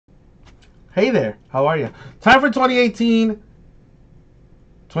Hey there, how are you? Time for 2018.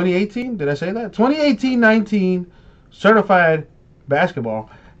 2018? Did I say that? 2018-19 certified basketball.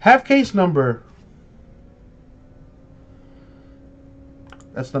 Half case number.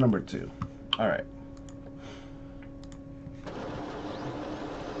 That's the number 2. All right.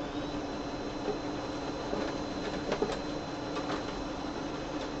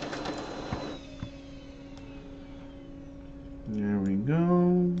 There we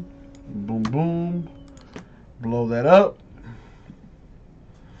go. Boom, boom. Blow that up.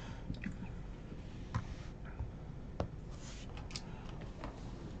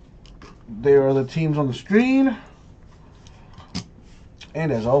 There are the teams on the screen.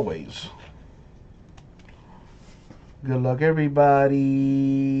 And as always, good luck,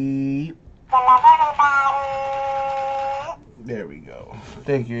 everybody. Good luck, everybody. There we go.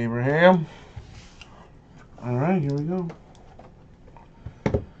 Thank you, Abraham. All right, here we go.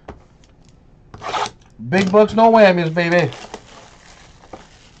 Big bucks, no whammies, baby.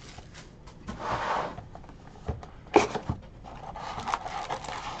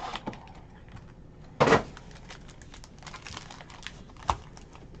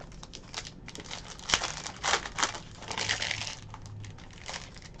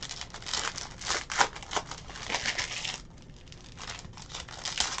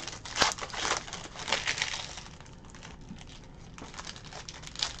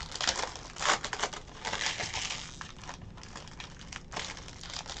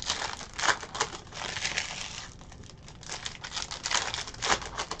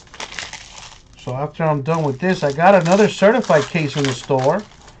 So after I'm done with this, I got another certified case in the store.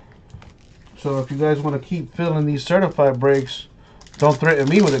 So if you guys want to keep filling these certified breaks, don't threaten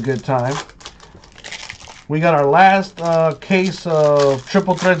me with a good time. We got our last case of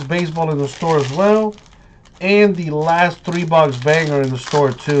Triple Threads Baseball in the store as well. And the last 3-box banger in the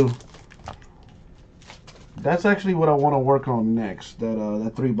store too. That's actually what I want to work on next, that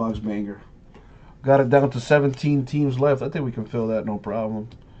 3-box banger. Got it down to 17 teams left. I think we can fill that, no problem.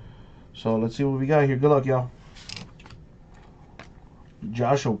 So let's see what we got here. Good luck, y'all.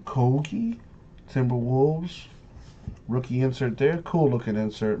 Josh Okogie, Timberwolves. Rookie insert there. Cool looking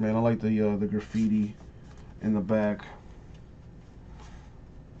insert, man. I like the graffiti in the back.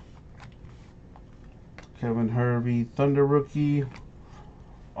 Kevin Hervey, Thunder rookie.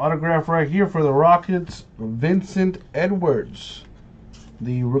 Autograph right here for the Rockets, Vincent Edwards.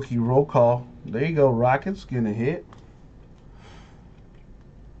 The rookie roll call. There you go, Rockets getting a hit.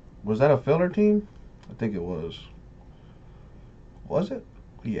 Was that a filler team? I think it was. Was it?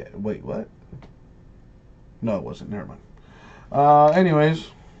 Yeah, wait, what? No, it wasn't. Never mind. Anyways,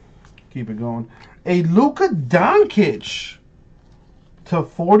 keep it going. A Luka Doncic to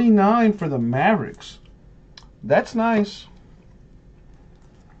 49 for the Mavericks. That's nice.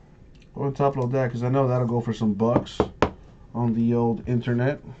 Go and top load that because I know that'll go for some bucks on the old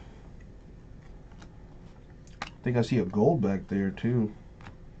internet. I think I see a gold back there too.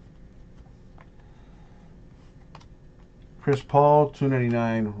 Chris Paul,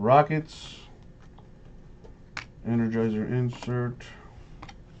 299 Rockets. Energizer insert.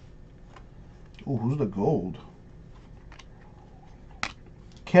 Ooh, who's the gold?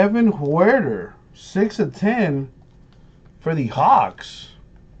 Kevin Huerter, 6 of 10 for the Hawks.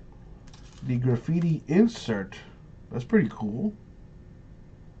 The graffiti insert. That's pretty cool.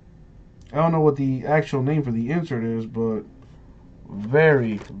 I don't know what the actual name for the insert is, but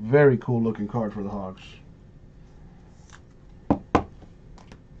very, very cool looking card for the Hawks.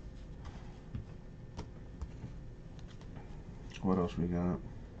 What else we got?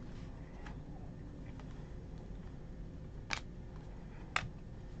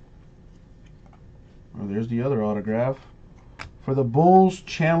 Oh, there's the other autograph. For the Bulls,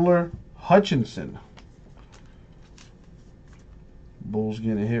 Chandler Hutchinson. Bulls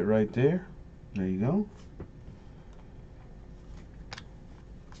getting a hit right there. There you go.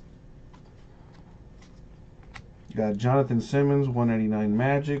 Got Jonathan Simmons, 199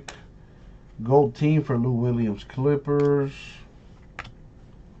 Magic. Gold team for Lou Williams Clippers.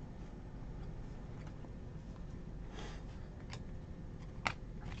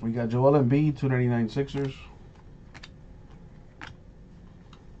 We got Joel Embiid, 299 Sixers.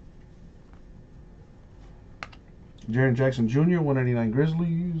 Jaren Jackson Jr., 199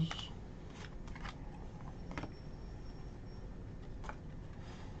 Grizzlies.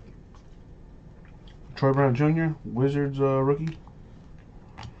 Troy Brown Jr., Wizards rookie.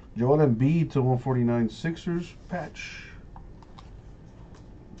 Joel Embiid to 149 Sixers patch.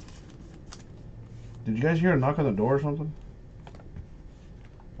 Did you guys hear a knock on the door or something?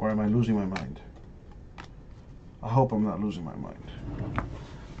 Or am I losing my mind? I hope I'm not losing my mind.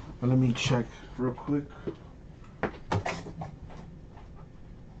 But let me check real quick.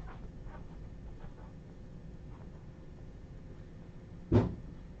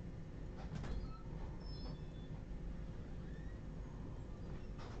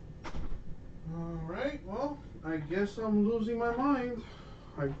 Alright, well, I guess I'm losing my mind.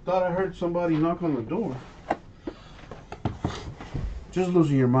 I thought I heard somebody knock on the door. Just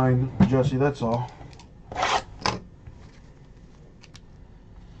losing your mind, Jesse, that's all.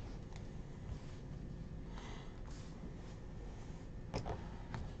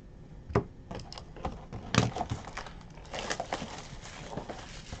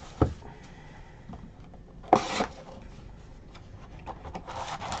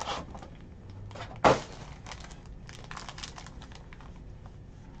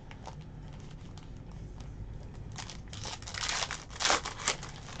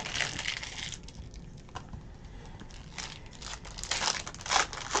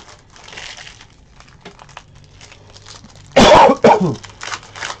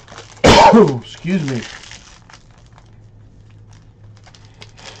 Excuse me.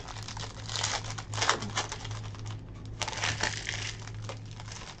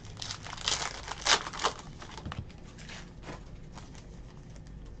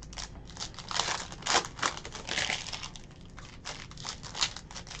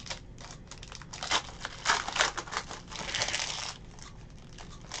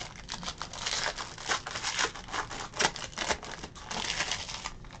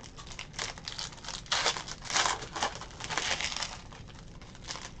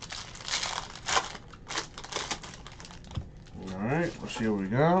 Alright, let's see what we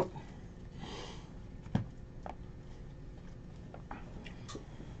got.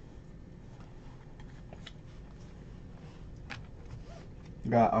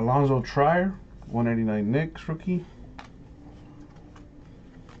 Got Alonzo Trier, 189 Knicks rookie.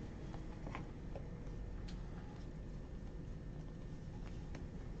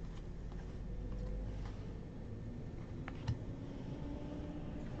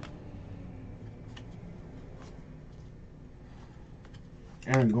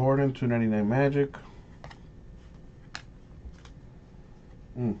 Aaron Gordon, 299 Magic.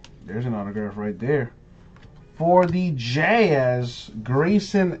 There's an autograph right there. For the Jazz,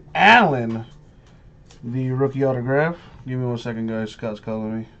 Grayson Allen, the rookie autograph. Give me 1 second, guys. Scott's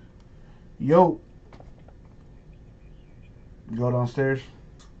calling me. Yo. Go downstairs.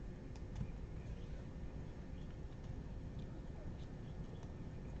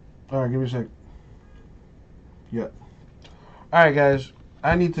 Alright, give me a sec. Yep. Alright, guys.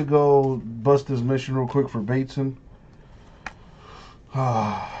 I need to go bust this mission real quick for Bateson.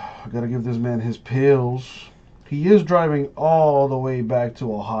 I gotta give this man his pills. He is driving all the way back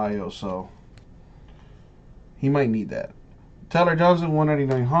to Ohio, so he might need that. Tyler Johnson,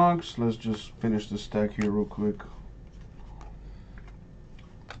 199 Hawks. Let's just finish this stack here real quick.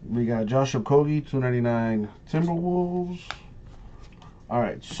 We got Josh Okogie, 299 Timberwolves.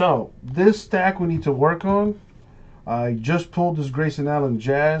 Alright, so this stack we need to work on. I just pulled this Grayson Allen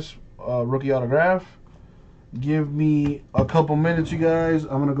Jazz rookie autograph. Give me a couple minutes, you guys.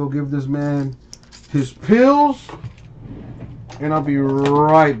 I'm going to go give this man his pills. And I'll be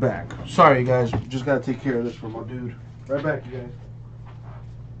right back. Sorry, you guys. Just got to take care of this for my dude. Right back, you guys.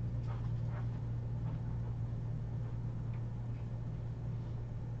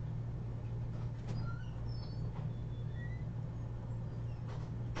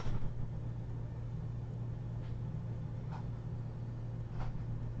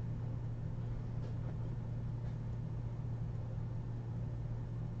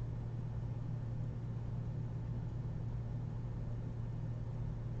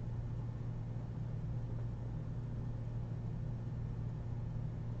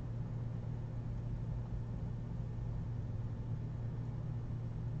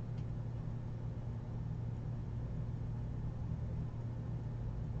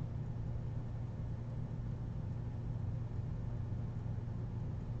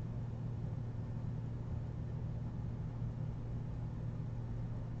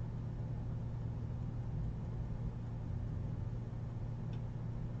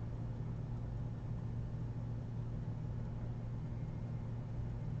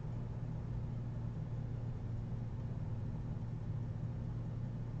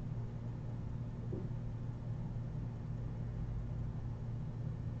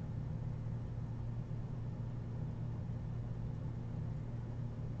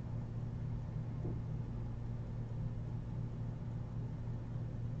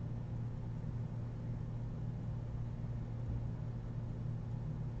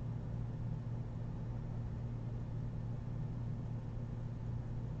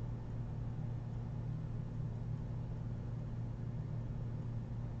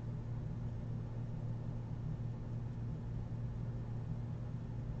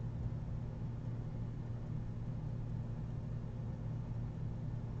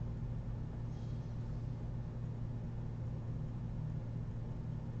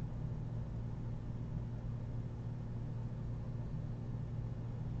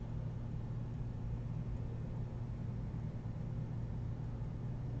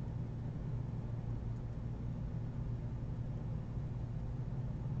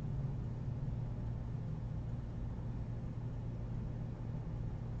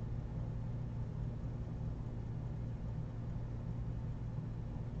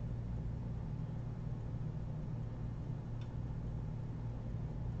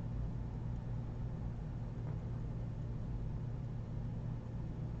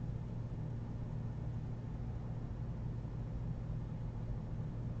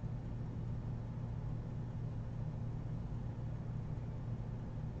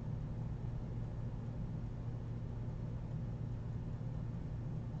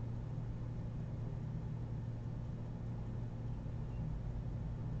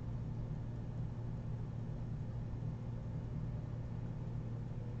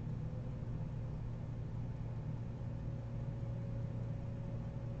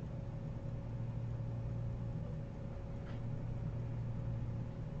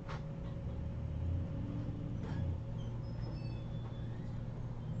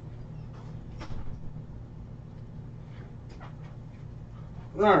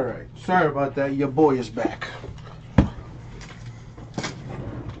 Alright, sorry about that. Your boy is back.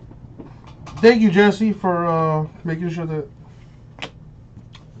 Thank you, Jesse, for making sure that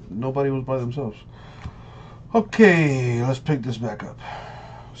nobody was by themselves. Okay, let's pick this back up.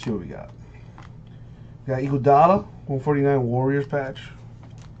 See what we got. We got Iguodala, 149 Warriors patch.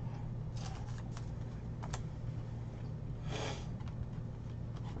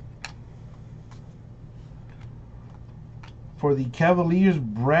 For the Cavaliers,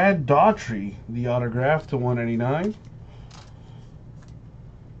 Brad Daughtry, the autograph to 199.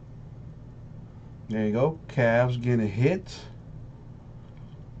 There you go. Cavs getting a hit.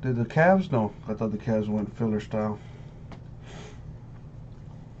 Did the Cavs? No, I thought the Cavs went filler style.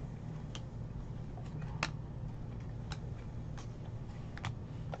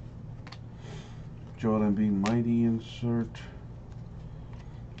 Joel Embiid Mighty insert.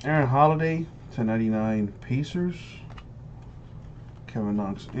 Aaron Holiday, 1099 Pacers. Kevin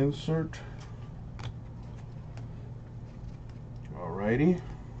Knox insert. Alrighty.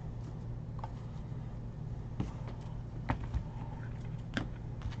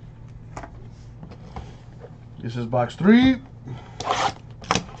 This is box 3.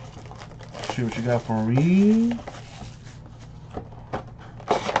 See what you got for me.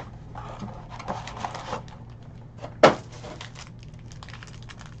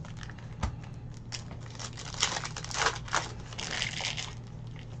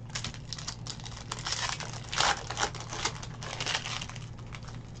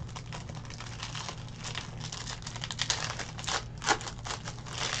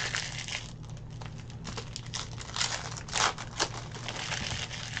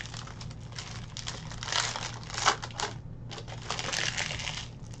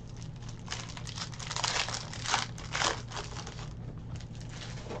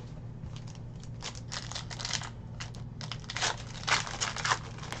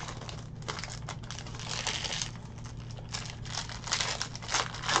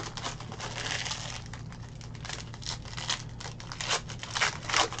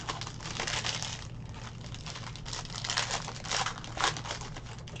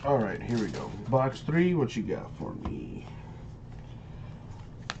 Alright, here we go. Box 3, what you got for me?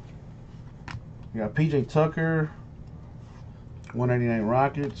 You got PJ Tucker, 199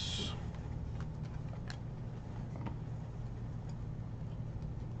 Rockets.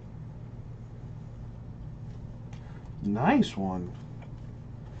 Nice one.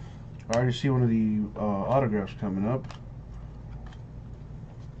 I already see one of the autographs coming up.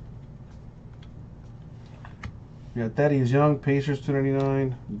 We got Thaddeus Young, Pacers,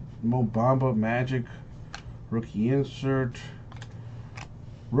 299. Mo Bamba, Magic, rookie insert.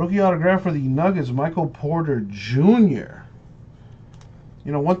 Rookie autograph for the Nuggets, Michael Porter Jr.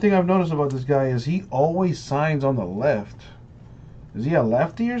 You know, one thing I've noticed about this guy is he always signs on the left. Is he a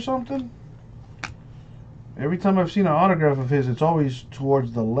lefty or something? Every time I've seen an autograph of his, it's always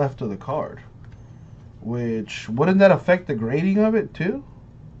towards the left of the card. Which, wouldn't that affect the grading of it too?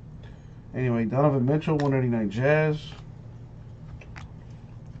 Anyway, Donovan Mitchell, 199 Jazz.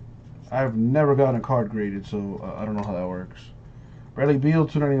 I've never gotten a card graded, so I don't know how that works. Bradley Beal,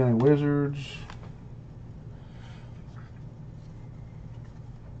 299 Wizards.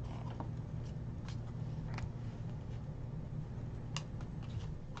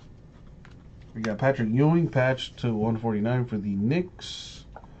 We got Patrick Ewing, patched to 149 for the Knicks.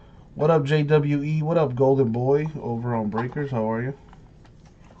 What up, JWE? What up, Golden Boy, over on Breakers? How are you?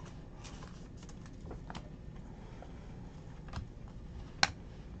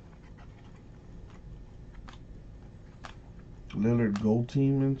 Lillard Gold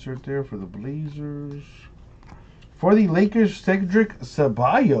Team insert there for the Blazers. For the Lakers, Cedric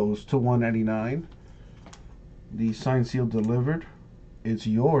Ceballos to 199. The signed, sealed, delivered. It's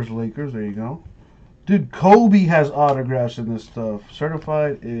yours, Lakers. There you go. Dude, Kobe has autographs in this stuff.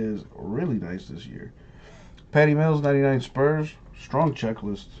 Certified is really nice this year. Patty Mills, 99 Spurs. Strong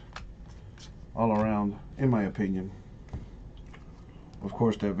checklist all around, in my opinion. Of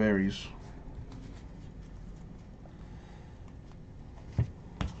course, that varies.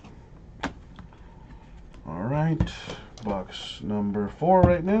 All right, box number 4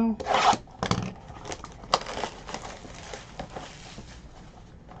 right now.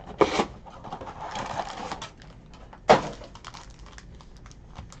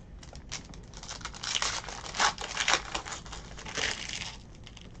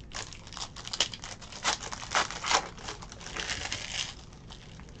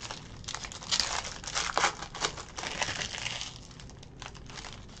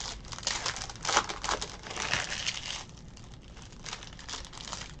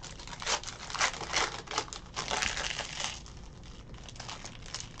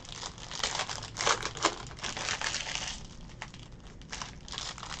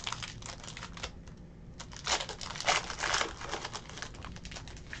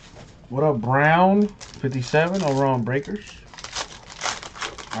 What up, Brown? 57 over on Breakers.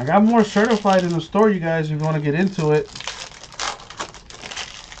 I got more certified in the store, you guys, if you want to get into it.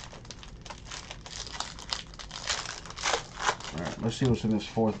 Alright, let's see what's in this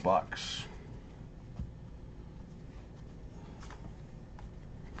fourth box.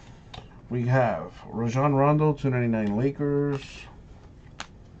 We have Rajon Rondo, 299 Lakers.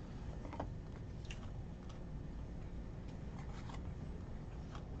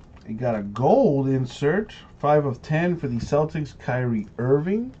 You got a gold insert, 5 of 10 for the Celtics, Kyrie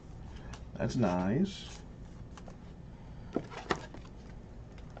Irving. That's nice.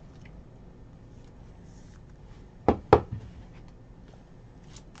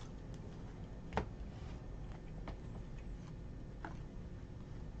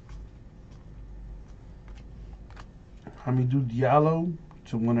 Hamidou Diallo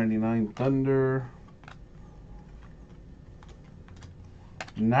to 199 Thunder.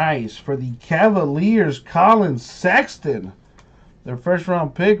 Nice. For the Cavaliers, Colin Sexton. Their first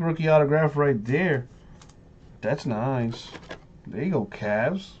round pick, rookie autograph right there. That's nice. There you go,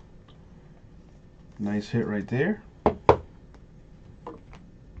 Cavs. Nice hit right there.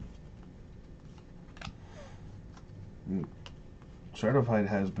 Certified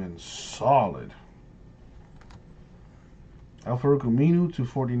has been solid. Al-Farouq Aminu,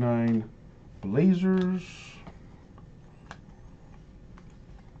 249 Blazers.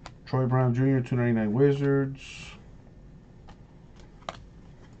 Troy Brown Jr., 299 Wizards.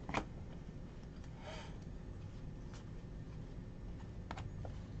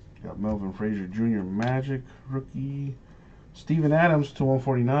 Got Melvin Frazier Jr., Magic rookie. Steven Adams to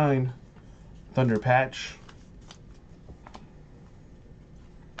 149 Thunder patch.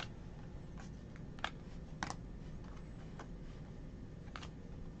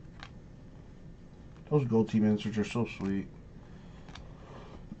 Those gold team inserts are so sweet.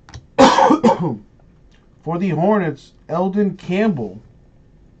 For the Hornets, Eldon Campbell,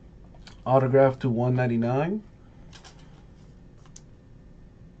 autograph to 199.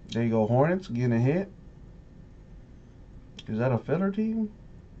 There you go, Hornets getting a hit. Is that a filler team?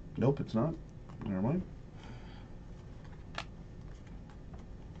 Nope, it's not. Never mind.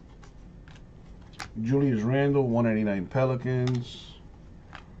 Julius Randle, 199 Pelicans.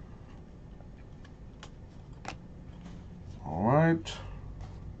 All right.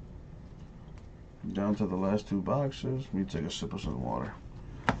 Down to the last two boxes. Let me take a sip of some water.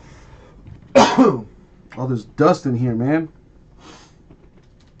 All this dust in here, man.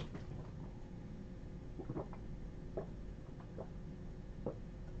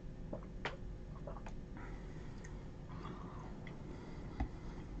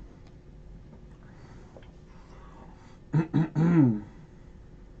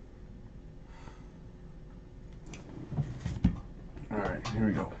 All right, here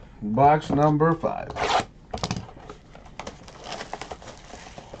we go. Box number 5.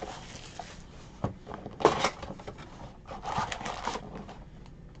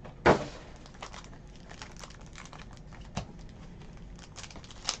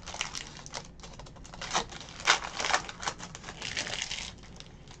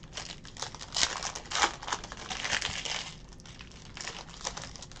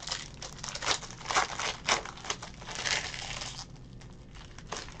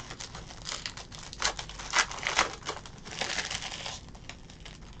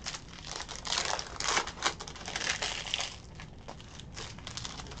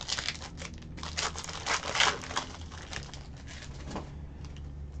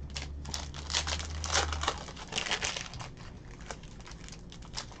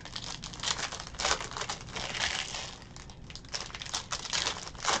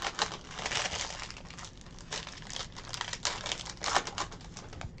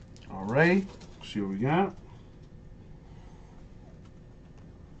 Alright, see what we got.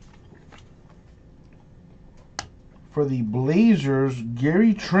 For the Blazers,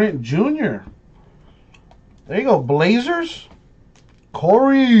 Gary Trent Jr. There you go, Blazers.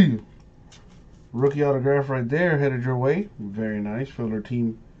 Corey. Rookie autograph right there, headed your way. Very nice. Feel their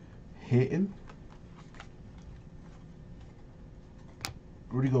team hitting.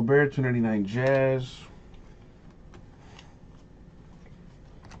 Rudy Gobert, 299 Jazz.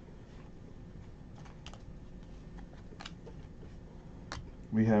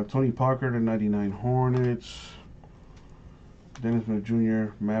 We have Tony Parker to 99 Hornets. Dennis Smith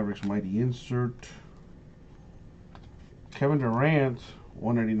Jr. Mavericks Mighty Insert. Kevin Durant,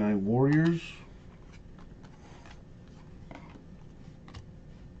 199 Warriors.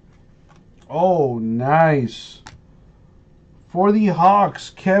 Oh, nice. For the Hawks,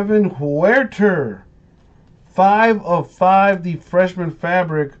 Kevin Huerter. 5 of 5, the freshman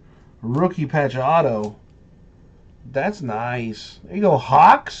fabric. Rookie patch auto. That's nice. There you go,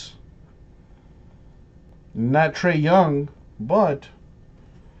 Hawks. Not Trae Young, but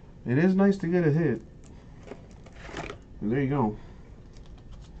it is nice to get a hit. And there you go.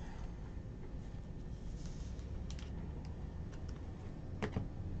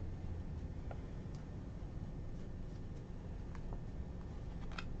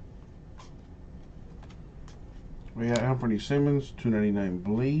 We got Anthony Simmons, $2.99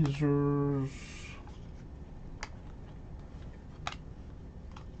 Blazers.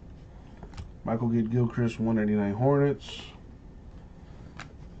 Michael Gilchrist, $1.99 Hornets.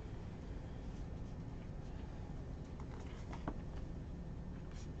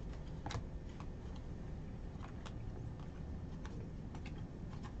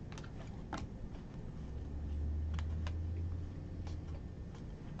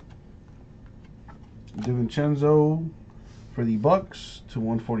 DiVincenzo for the Bucks to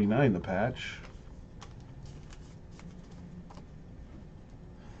 149 the patch.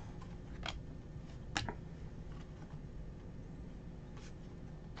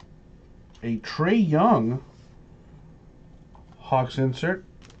 A Trae Young Hawks insert.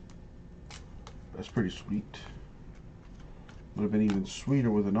 That's pretty sweet. Would have been even sweeter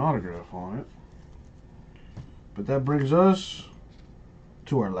with an autograph on it. But that brings us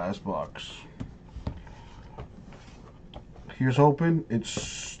to our last box. Here's hoping it's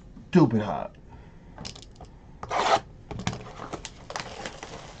stupid hot.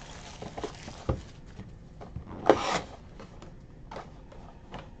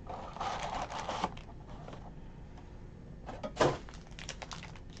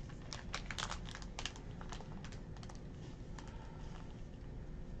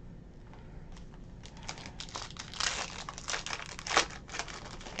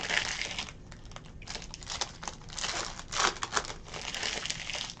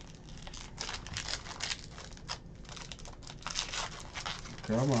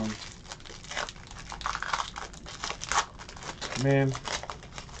 Come on. Man.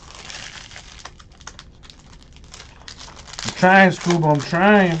 I'm trying, Scuba. I'm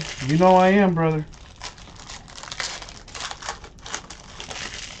trying. You know I am, brother.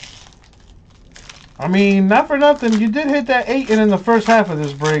 I mean, not for nothing. You did hit that 8 in the first half of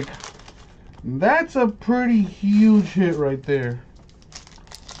this break. That's a pretty huge hit right there.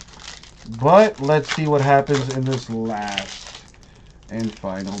 But let's see what happens in this last and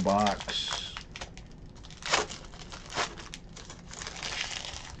final box.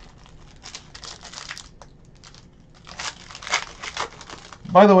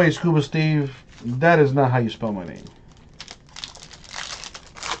 By the way, Scuba Steve, that is not how you spell my name.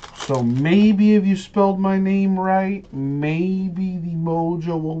 So maybe if you spelled my name right, maybe the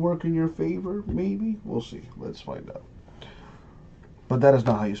mojo will work in your favor. Maybe. We'll see. Let's find out. But that is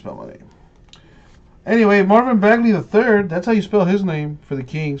not how you spell my name. Anyway, Marvin Bagley III, that's how you spell his name for the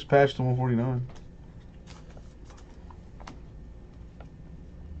Kings, patch to 149.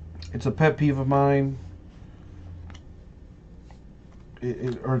 It's a pet peeve of mine.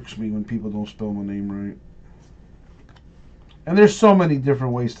 It irks me when people don't spell my name right. And there's so many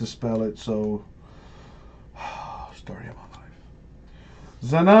different ways to spell it, so... story of my life.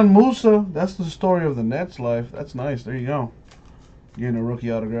 Zanan Musa, that's the story of the Nets' life. That's nice, there you go. Getting a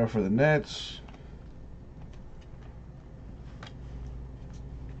rookie autograph for the Nets.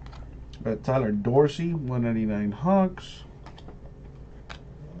 Got Tyler Dorsey, 199 Hawks.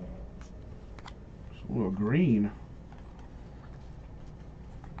 Ooh, a green.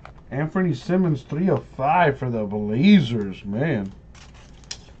 Anthony Simmons, 3 of 5 for the Blazers, man.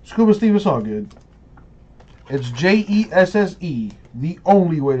 Scuba Steve, it's all good. It's Jesse, the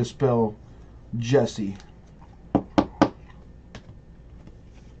only way to spell Jesse.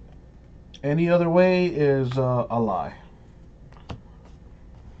 Any other way is a lie.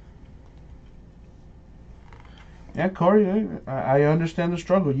 Yeah, Corey, I understand the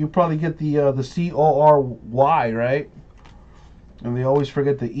struggle. You probably get the C-O-R-Y, right? And they always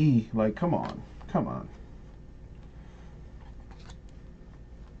forget the E. Like, come on. Come on.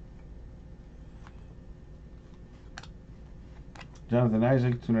 Jonathan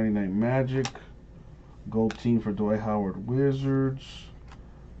Isaac, 299 Magic. Gold team for Dwight Howard Wizards.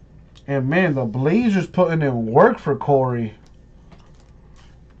 And, man, the Blazers putting in work for Corey.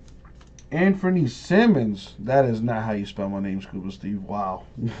 Anthony Simmons. That is not how you spell my name, Scuba Steve. Wow.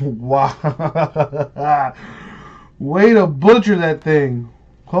 Wow. Way to butcher that thing.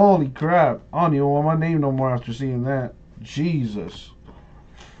 Holy crap. I don't even want my name no more after seeing that. Jesus.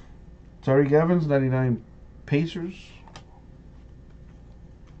 Tariq Evans, 99 Pacers.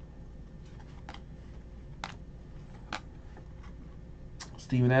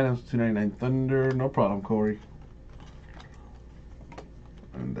 Steven Adams, 299 Thunder. No problem, Corey.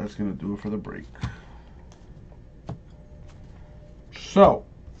 And that's going to do it for the break. So,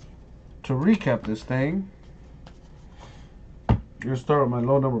 to recap this thing, I'm going to start with my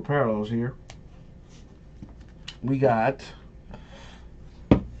low number parallels here. We got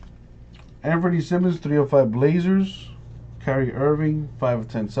Anthony Simmons, 305 Blazers. Kyrie Irving, 5 of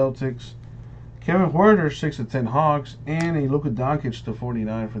 10 Celtics. Kevin Huerter, 6 of 10 Hawks. And a Luka Doncic to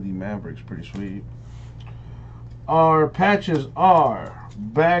 49 for the Mavericks. Pretty sweet. Our patches are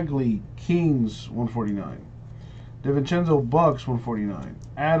Bagley, Kings, 149. DiVincenzo, Bucks, 149.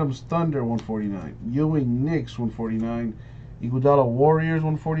 Adams, Thunder, 149. Ewing, Knicks, 149. Iguodala, Warriors,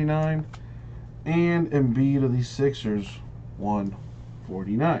 149. And Embiid of the Sixers,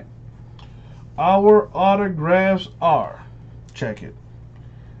 149. Our autographs are, check it,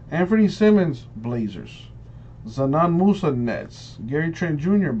 Anthony Simmons, Blazers. Zanan Musa, Nets. Gary Trent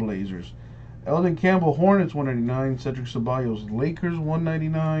Jr., Blazers. Eldon Campbell, Hornets, 199. Cedric Ceballos, Lakers,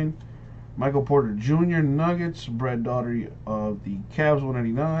 199. Michael Porter Jr., Nuggets. Brad Daugherty of the Cavs,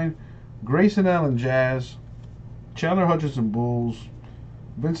 199. Grayson Allen, Jazz. Chandler Hutchinson, Bulls.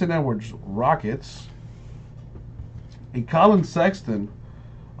 Vincent Edwards, Rockets. A Colin Sexton,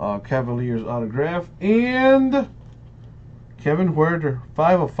 Cavaliers autograph. And Kevin Huerter,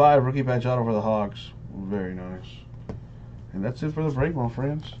 5 of 5 rookie patch auto for the Hawks. Very nice. And that's it for the break, my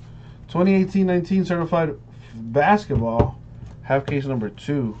friends. 2018-19 certified basketball, half case number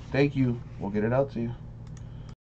 2. Thank you. We'll get it out to you.